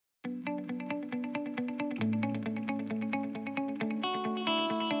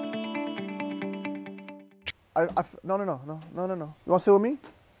No, no, no, no, no, no, no. You want to sit with me? You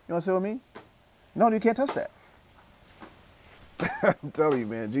want to sit with me? No, you can't touch that. I'm telling you,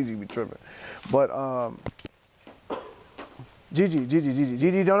 man, Gigi be tripping. But Gigi, no,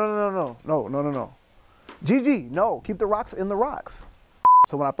 no, no, no, no, no, no, no. Gigi, no, keep the rocks in the rocks.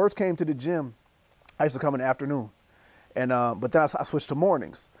 So when I first came to the gym, I used to come in the afternoon, and but then I switched to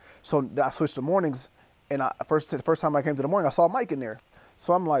mornings. So I switched to mornings, and the first time I came to the morning, I saw Mike in there.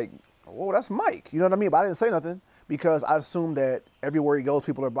 So I'm like, whoa, that's Mike. You know what I mean? But I didn't say nothing because I assumed that everywhere he goes,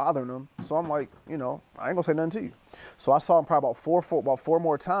 people are bothering him. So I'm like, you know, I ain't gonna say nothing to you. So I saw him probably about four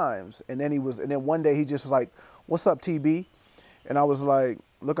more times, and then one day he just was like, "What's up, TB?" And I was like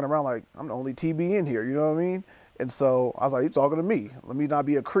looking around like, I'm the only TB in here. You know what I mean? And so I was like, "You talking to me? Let me not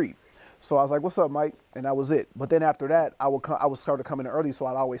be a creep." So I was like, "What's up, Mike?" And that was it. But then after that, I would start to come in early, so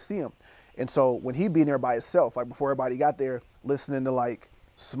I'd always see him. And so when he'd be in there by himself, like before everybody got there, listening to like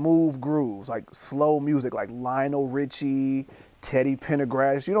smooth grooves, like slow music, like Lionel Richie, Teddy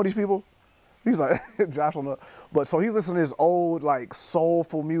Pendergrass. You know these people? He's like, Josh don't know. But so he's listening to his old, like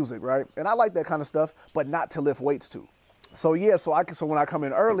soulful music, right? And I like that kind of stuff, but not to lift weights to. So yeah, so when I come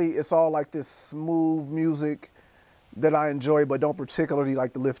in early, it's all like this smooth music that I enjoy, but don't particularly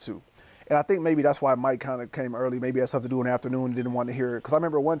like to lift to. And I think maybe that's why Mike kind of came early. Maybe it had something to do in the afternoon and didn't want to hear it. Because I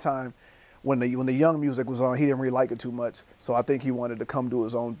remember one time when the young music was on, he didn't really like it too much. So I think he wanted to come do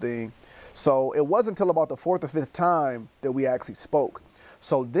his own thing. So it wasn't until about the fourth or fifth time that we actually spoke.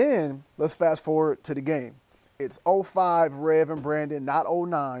 So then let's fast forward to the game. It's 05 Rev and Brandon, not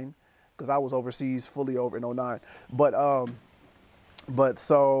 09, because I was overseas fully over in 09. But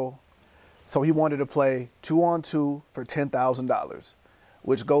so he wanted to play 2-on-2 for $10,000,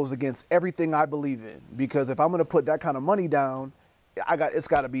 which goes against everything I believe in. Because if I'm going to put that kind of money down, it's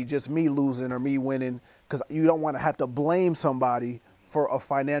got to be just me losing or me winning, because you don't want to have to blame somebody for a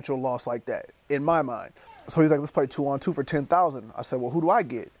financial loss like that, in my mind. So he's like, let's play 2-on-2 for $10,000. I said, well, who do I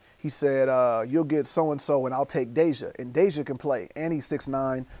get? He said, you'll get so-and-so, and I'll take Deja. And Deja can play, and he's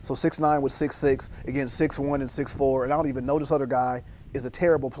 6'9", so 6'9" with 6'6", against 6'1" and 6'4", and I don't even know this other guy is a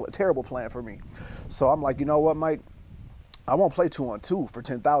terrible plan for me. So I'm like, you know what, Mike? I won't play 2-on-2 for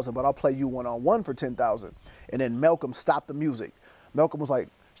 $10,000, but I'll play you 1-on-1 for $10,000. And then Malcolm stopped the music. Malcolm was like,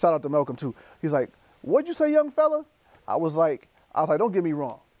 shout out to Malcolm too. He's like, what'd you say, young fella? I was like, don't get me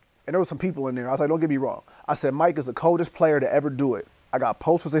wrong. And there were some people in there. I was like, don't get me wrong. I said, Mike is the coldest player to ever do it. I got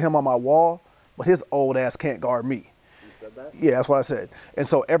posters of him on my wall, but his old ass can't guard me. You said that? Yeah, that's what I said. And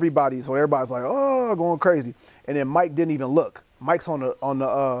so everybody's like, oh, going crazy. And then Mike didn't even look. Mike's on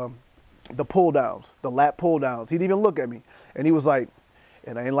the pull downs, the lap pull downs. He didn't even look at me. And he was like,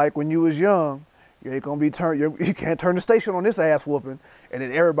 it ain't like when you was young. You ain't gonna be you can't turn the station on this ass whooping. And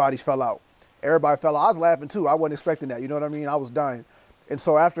then everybody fell out. Everybody fell out. I was laughing too. I wasn't expecting that. You know what I mean? I was dying. And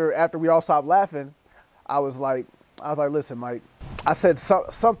so after we all stopped laughing, I was like, listen, Mike. I said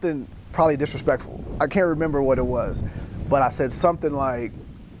something probably disrespectful. I can't remember what it was, but I said something like,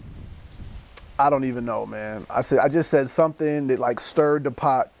 I don't even know, man. I just said something that like stirred the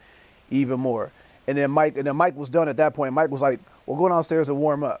pot even more. And then Mike was done at that point. Mike was like, well, go downstairs and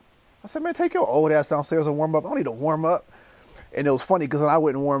warm up. I said, man, take your old ass downstairs and warm up. I don't need to warm up. And it was funny because I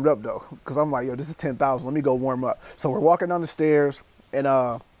went and warmed up though, because I'm like, yo, this is 10,000. Let me go warm up. So we're walking down the stairs, and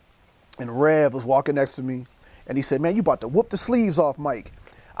Rev was walking next to me, and he said, man, you about to whoop the sleeves off Mike.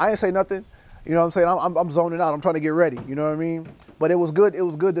 I didn't say nothing. You know what I'm saying? I'm zoning out. I'm trying to get ready. You know what I mean? But it was good. It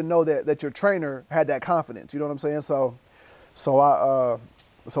was good to know that your trainer had that confidence. You know what I'm saying? So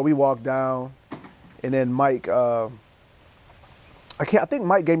we walked down, and then Mike. I think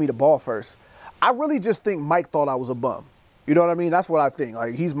Mike gave me the ball first. I really just think Mike thought I was a bum. You know what I mean? That's what I think.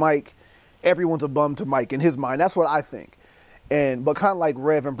 Like, he's Mike. Everyone's a bum to Mike in his mind. That's what I think. But kind of like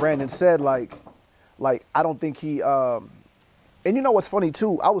Rev and Brandon said, like I don't think he. And you know what's funny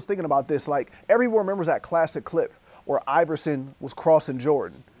too? I was thinking about this. Like, everyone remembers that classic clip where Iverson was crossing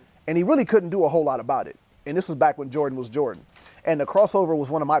Jordan, and he really couldn't do a whole lot about it. And this was back when Jordan was Jordan. And the crossover was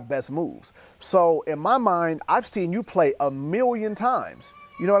one of my best moves. So in my mind, I've seen you play a million times.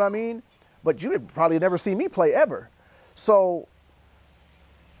 You know what I mean? But you probably never see me play ever. So,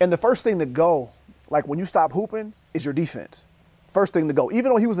 and the first thing to go, like when you stop hooping, is your defense. First thing to go.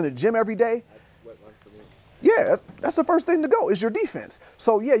 Even though he was in the gym every day. That's what went for me. Yeah, that's the first thing to go, is your defense.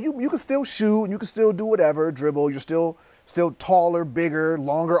 So yeah, you can still shoot, and you can still do whatever, dribble. You're still taller, bigger,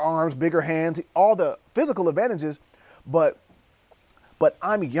 longer arms, bigger hands, all the physical advantages, but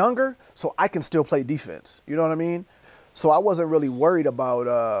I'm younger, so I can still play defense. You know what I mean? So I wasn't really worried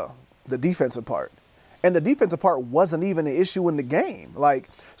about the defensive part. And the defensive part wasn't even an issue in the game. Like,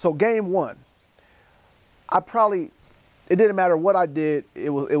 so game one, it didn't matter what I did, it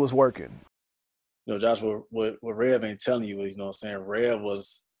was working. You know, Joshua, what Rev ain't telling you is, you know what I'm saying, Rev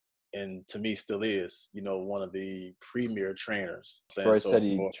was, and to me still is, you know, one of the premier trainers. Troy So said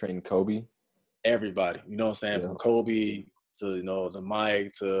he trained Kobe. Everybody, you know what I'm saying, from Kobe to, you know, the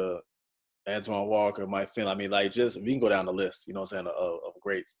Mike to Antoine Walker, Mike Finn. I mean, like, just we can go down the list, you know what I'm saying, of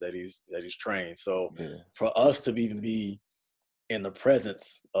greats that he's trained. So for us to even be in the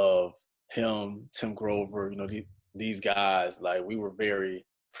presence of him, Tim Grover, you know, these guys, like, we were very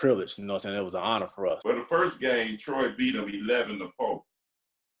privileged, you know what I'm saying? It was an honor for us. For the first game, Troy beat him 11-4.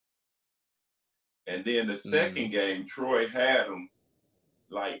 And then the second game, Troy had him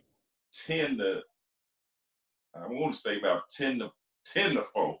like 10 to, I want to say about 10 to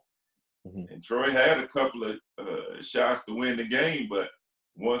 4. And Troy had a couple of shots to win the game, but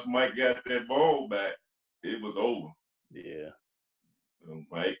once Mike got that ball back, it was over. Yeah.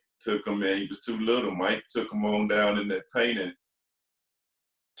 Mike took him, and he was too little. Mike took him on down in that paint and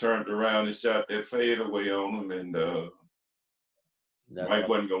turned around and shot that fadeaway on him. And Mike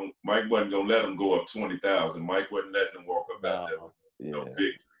wasn't gonna let him go up 20,000. Mike wasn't letting him walk up out there. No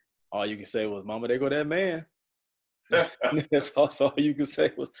victory. All you can say was, "Mama, there go that man." That's all you can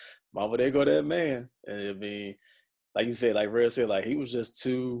say was, "Mama, there go that man." And I mean, like you said, like Red said, like he was just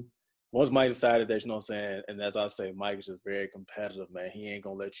too. Once Mike decided that, you know what I'm saying, and as I say, Mike is just very competitive, man. He ain't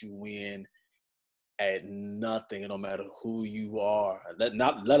gonna let you win at nothing, no matter who you are.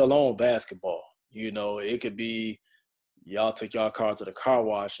 Let alone basketball. You know, it could be y'all take y'all car to the car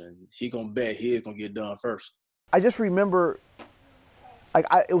wash, and he gonna bet his gonna get done first. I just remember,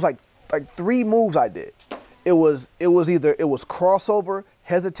 it was like 3 moves I did. It was crossover,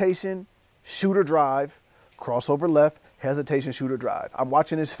 hesitation, shooter drive, crossover left, hesitation, shooter drive. I'm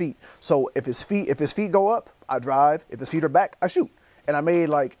watching his feet. So if his feet go up, I drive. If his feet are back, I shoot. And I made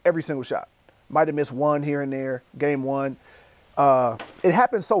like every single shot. Might have missed one here and there, game 1. It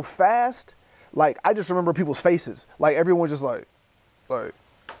happened so fast, like I just remember people's faces. Like everyone's just like I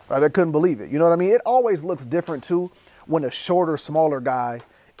couldn't believe it. You know what I mean? It always looks different too when a shorter, smaller guy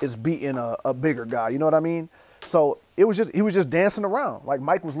is beating a bigger guy. You know what I mean? So he was just dancing around. Like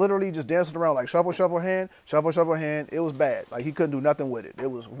Mike was literally just dancing around, like shuffle, shuffle hand, shuffle, shuffle hand. It was bad. Like he couldn't do nothing with it. It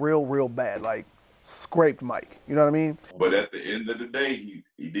was real, real bad. Like scraped Mike. You know what I mean? But at the end of the day,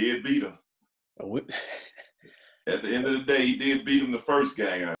 he did beat him. At the end of the day, he did beat him the first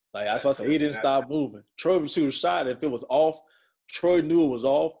game. Like that's what I said. He didn't stop moving. Troy would shoot a shot. If it was off, Troy knew it was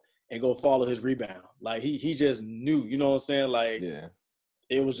off and go follow his rebound. Like he just knew. You know what I'm saying? Like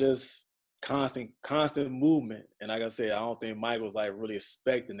it was just constant movement. And like I said, I don't think Mike was like really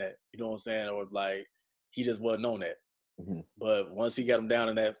expecting that. You know what I'm saying? Or like he just wasn't on that. But once he got him down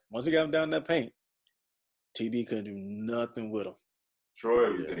in that paint, TB couldn't do nothing with him.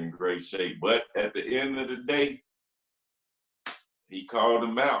 Troy was in great shape, but at the end of the day, he called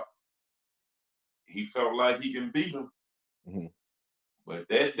him out. He felt like he can beat him. But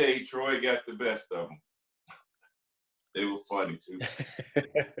that day, Troy got the best of him. It was funny too.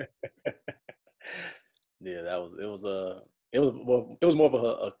 Yeah, it was more of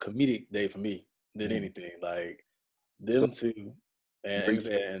a comedic day for me than anything. Like them two,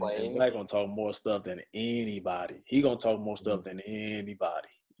 and Black gonna talk more stuff than anybody. He gonna talk more stuff than anybody.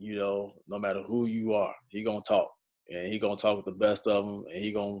 You know, no matter who you are, he gonna talk, and he gonna talk with the best of them, and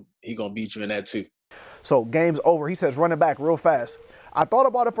he gonna beat you in that too. So game's over. He says running back real fast. I thought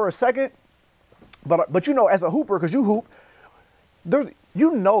about it for a second, but you know, as a hooper, because you hoop,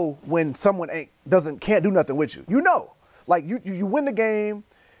 you know when someone can't do nothing with you. You know, like you win the game.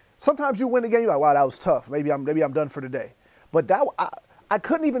 Sometimes you win the game, you're like, wow, that was tough. Maybe I'm done for the day. But I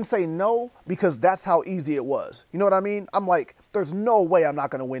couldn't even say no because that's how easy it was. You know what I mean? I'm like, there's no way I'm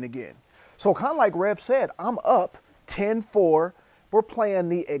not going to win again. So kind of like Rev said, I'm up 10-4. We're playing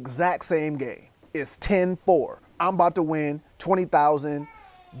the exact same game. It's 10-4. I'm about to win 20,000,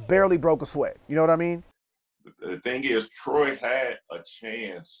 barely broke a sweat. You know what I mean? The thing is, Troy had a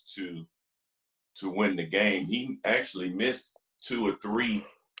chance to win the game. He actually missed 2 or 3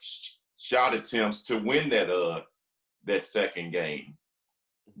 shot attempts to win that second game.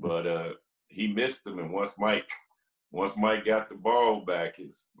 But he missed them, and once Mike got the ball back,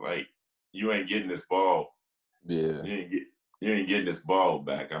 it's like, you ain't getting this ball. Yeah. You ain't getting this ball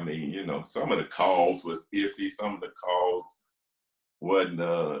back. I mean, you know, some of the calls was iffy, some of the calls wasn't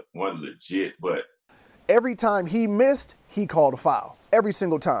legit, but every time he missed, he called a foul. Every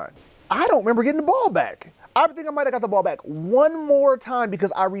single time. I don't remember getting the ball back. I think I might have got the ball back one more time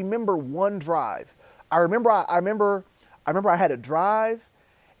because I remember one drive. I remember I had a drive,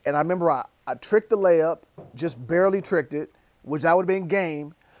 and I remember I tricked the layup, just barely tricked it, which that would have been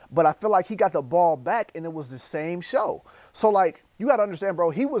game, but I feel like he got the ball back and it was the same show. So like, you got to understand, bro,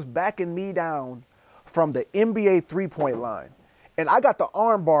 he was backing me down from the NBA three-point line. And I got the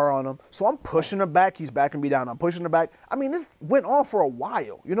arm bar on him, so I'm pushing him back. He's backing me down. I'm pushing him back. I mean, this went on for a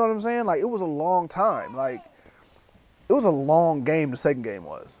while. You know what I'm saying? Like, it was a long time. Like, it was a long game, the second game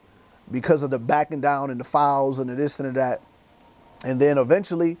was, because of the backing down and the fouls and the this and the that. And then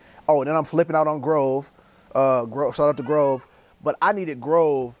eventually, then I'm flipping out on Grove. Shout out to Grove. But I needed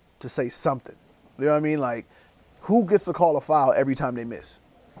Grove to say something. You know what I mean? Like, who gets to call a foul every time they miss?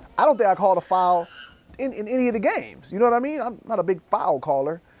 I don't think I called a foul in any of the games. You know what I mean? I'm not a big foul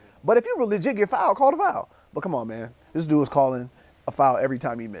caller. But if you legit get fouled, call the foul. But come on, man. This dude was calling a foul every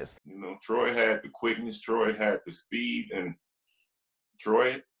time he missed. You know, Troy had the quickness. Troy had the speed. And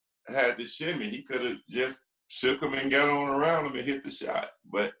Troy had the shimmy. He could have just shook him and got on around him and hit the shot.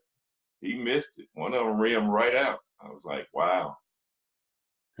 But he missed it. One of them rimmed right out. I was like, wow.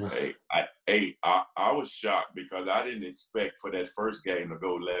 I was shocked because I didn't expect for that first game to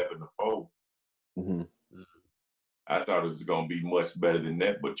go 11-4. Mm-hmm. I thought it was going to be much better than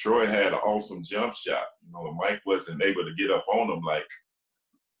that. But Troy had an awesome jump shot. You know, Mike wasn't able to get up on him like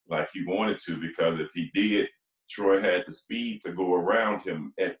he wanted to, because if he did, Troy had the speed to go around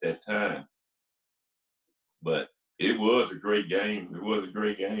him at that time. But it was a great game. It was a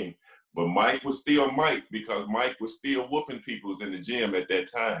great game. But Mike was still Mike, because Mike was still whooping peoples in the gym at that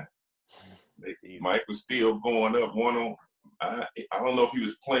time. Mike was still going up one-on. I don't know if he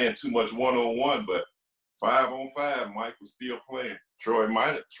was playing too much one-on-one, but 5-on-5, Mike was still playing. Troy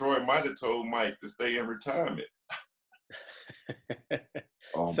might have told Mike to stay in retirement.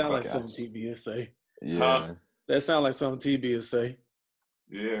 Sound like something TB would say. Yeah. That sound like something TB would say.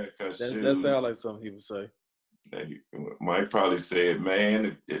 Yeah, because that sound like something he would say. Mike probably said,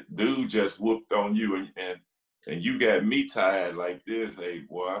 man, if dude just whooped on you and you got me tired like this, hey,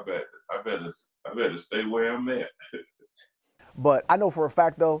 boy, I better stay where I'm at. But I know for a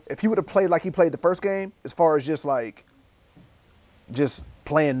fact, though, if he would have played like he played the first game, as far as just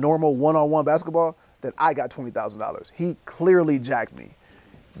playing normal one-on-one basketball, then I got $20,000. He clearly jacked me.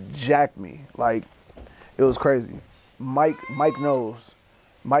 Like, it was crazy. Mike knows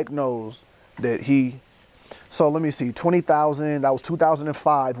that he. So let me see, $20,000. That was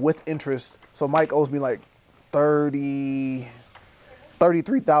 2005 with interest. So Mike owes me like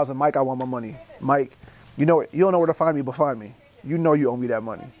 $33,000. Mike, I want my money. Mike, you don't know where to find me, but find me. You know you owe me that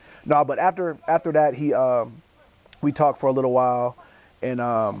money. No, but after that, we talked for a little while, and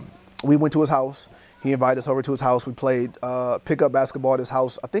we went to his house. He invited us over to his house. We played pickup basketball at his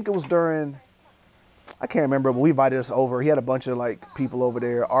house. I think it was during, I can't remember, but we invited us over. He had a bunch of like people over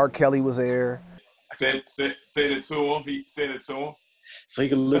there. R. Kelly was there. Send it to him. He sent it to him. So he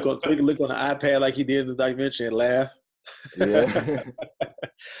can look on the iPad like he did in the documentary and laugh. Yeah.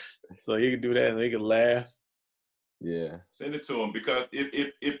 So he can do that and he can laugh. Yeah. Send it to him, because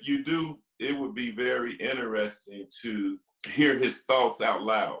if you do, it would be very interesting to hear his thoughts out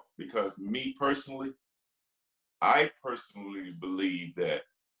loud. Because me personally, I personally believe that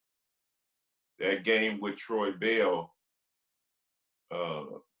game with Troy Bell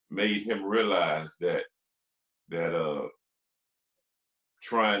made him realize that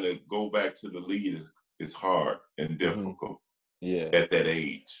trying to go back to the lead is hard and difficult. Yeah. At that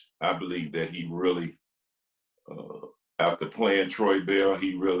age. I believe that he really, after playing Troy Bell,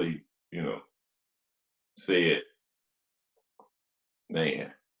 he really, said,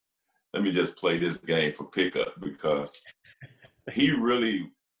 man, let me just play this game for pickup, because he really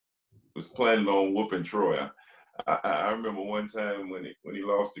was planning on whooping Troy. I remember one time when he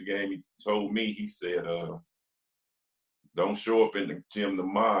lost the game, he told me, he said, don't show up in the gym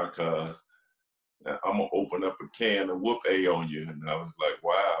tomorrow, because I'm going to open up a can of whoop A on you. And I was like,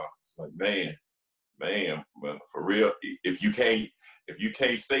 wow. It's like, man, but for real, if you can't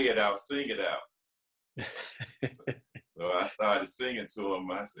say it out, sing it out. So I started singing to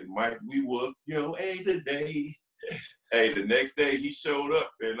him. I said, Mike, we whoop your A today. Hey, the next day he showed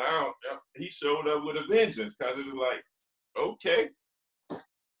up, and he showed up with a vengeance, because it was like, okay.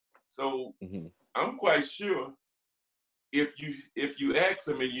 So I'm quite sure if you ask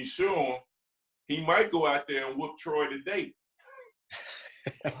him and you show him, he might go out there and whoop Troy today.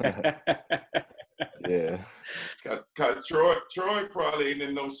 Yeah. Cause Troy probably ain't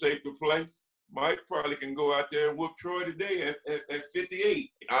in no shape to play. Mike probably can go out there and whoop Troy today at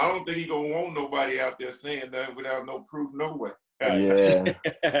 58. I don't think he gonna want nobody out there saying that without no proof, no way. Yeah.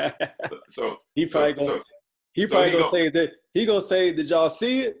 So he probably gonna say that. He gonna say, "Did y'all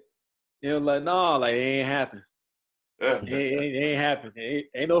see it?" And I'm like, "No, like it ain't happen. It ain't happen.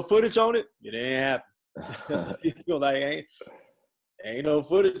 Ain't no footage on it. It ain't happen." You know, like ain't no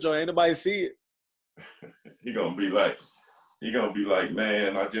footage on. Ain't nobody see it. He gonna be like, He gonna be like,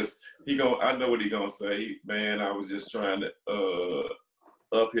 man, I know what he gonna say. Man, I was just trying to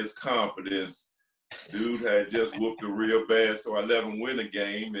up his confidence. Dude had just whooped him real bad, so I let him win a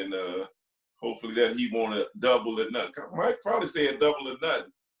game, and hopefully that he want to double or nothing. Mike probably said double or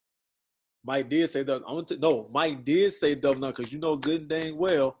nothing. Mike did say double. Mike did say double nothing because you know good and dang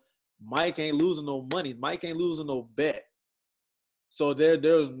well Mike ain't losing no money. Mike ain't losing no bet. So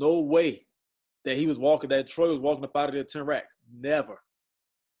there's no way that he was walking, that Troy was walking up out of there 10 racks. Never.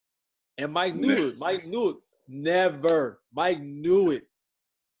 And Mike knew it. Mike knew it. Never. Mike knew it.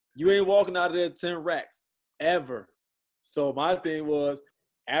 You ain't walking out of there 10 racks. Ever. So my thing was,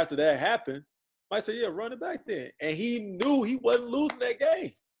 after that happened, Mike said, yeah, run it back then. And he knew he wasn't losing that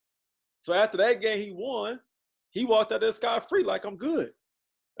game. So after that game he won, he walked out there scot-free like, I'm good.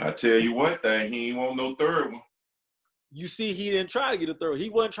 I tell you one thing, he ain't want no third one. You see, he didn't try to get a third. He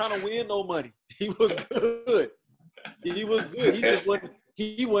wasn't trying to win no money. He was good. He was good.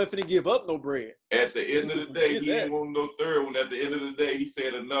 He wasn't finna give up no bread. At the end of the day, he didn't want no third one. At the end of the day, he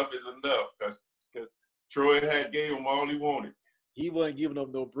said enough is enough because Troy had gave him all he wanted. He wasn't giving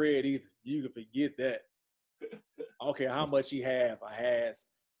up no bread either. You can forget that. I don't care how much he has.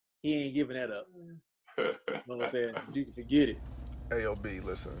 He ain't giving that up. You know what I'm saying? You can forget it. AOB,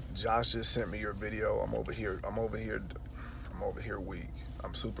 listen, Josh just sent me your video. I'm over here weak.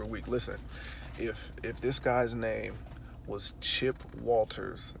 I'm super weak. Listen, if this guy's name was Chip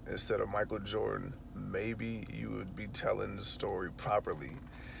Walters instead of Michael Jordan, maybe you would be telling the story properly.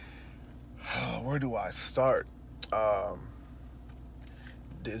 Where do I start?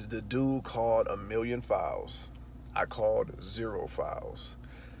 The dude called 1 million fouls. I called 0 fouls.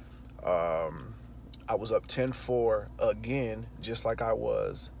 I was up 10-4 again, just like I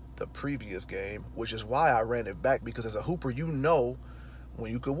was the previous game, which is why I ran it back, because as a hooper, you know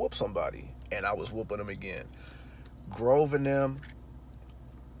when you could whoop somebody, and I was whooping them again. Grove and them,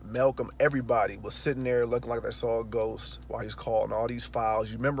 Malcolm, everybody was sitting there looking like they saw a ghost while he's calling all these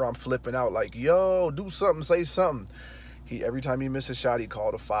fouls. You remember I'm flipping out like, yo, do something, say something. Every time he missed a shot, he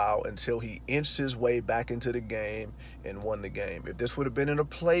called a foul until he inched his way back into the game and won the game. If this would have been in a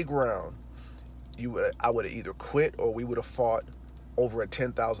playground, I would have either quit or we would have fought over a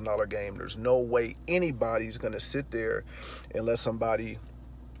 $10,000 game. There's no way anybody's going to sit there and let somebody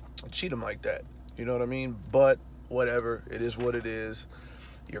cheat him like that. You know what I mean? But whatever, it is what it is.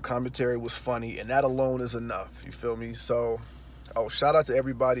 Your commentary was funny, and that alone is enough. You feel me? So, shout out to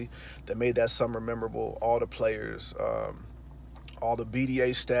everybody that made that summer memorable. All the players, all the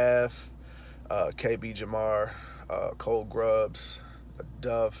BDA staff, KB Jamar, Cole Grubbs,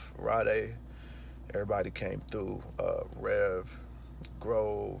 Duff, Rade. Everybody came through. Rev,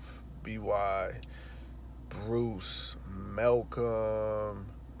 Grove, BY, Bruce, Malcolm,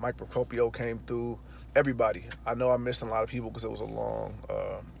 Mike Procopio came through. Everybody. I know I missed a lot of people because it was a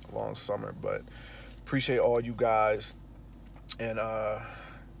long summer, but appreciate all you guys. And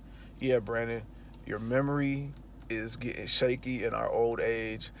yeah, Brandon, your memory is getting shaky in our old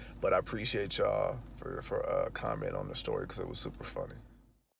age, but I appreciate y'all for comment on the story because it was super funny.